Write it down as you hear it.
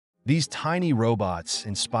These tiny robots,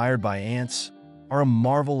 inspired by ants, are a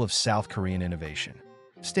marvel of South Korean innovation.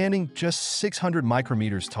 Standing just 600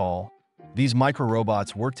 micrometers tall, these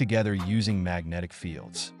microrobots work together using magnetic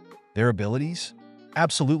fields. Their abilities?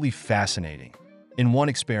 Absolutely fascinating. In one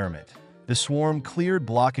experiment, the swarm cleared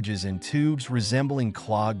blockages in tubes resembling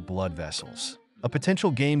clogged blood vessels, a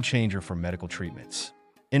potential game changer for medical treatments.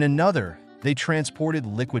 In another, they transported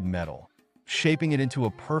liquid metal, shaping it into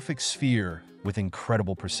a perfect sphere with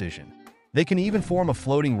incredible precision. They can even form a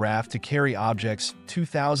floating raft to carry objects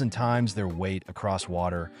 2,000 times their weight across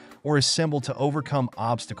water or assemble to overcome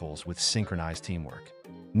obstacles with synchronized teamwork.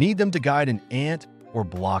 Need them to guide an ant or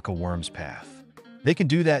block a worm's path? They can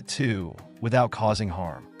do that too, without causing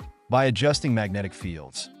harm. By adjusting magnetic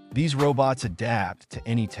fields, these robots adapt to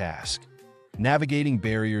any task, navigating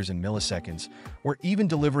barriers in milliseconds or even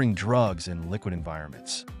delivering drugs in liquid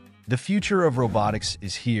environments. The future of robotics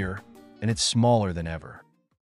is here, and it's smaller than ever.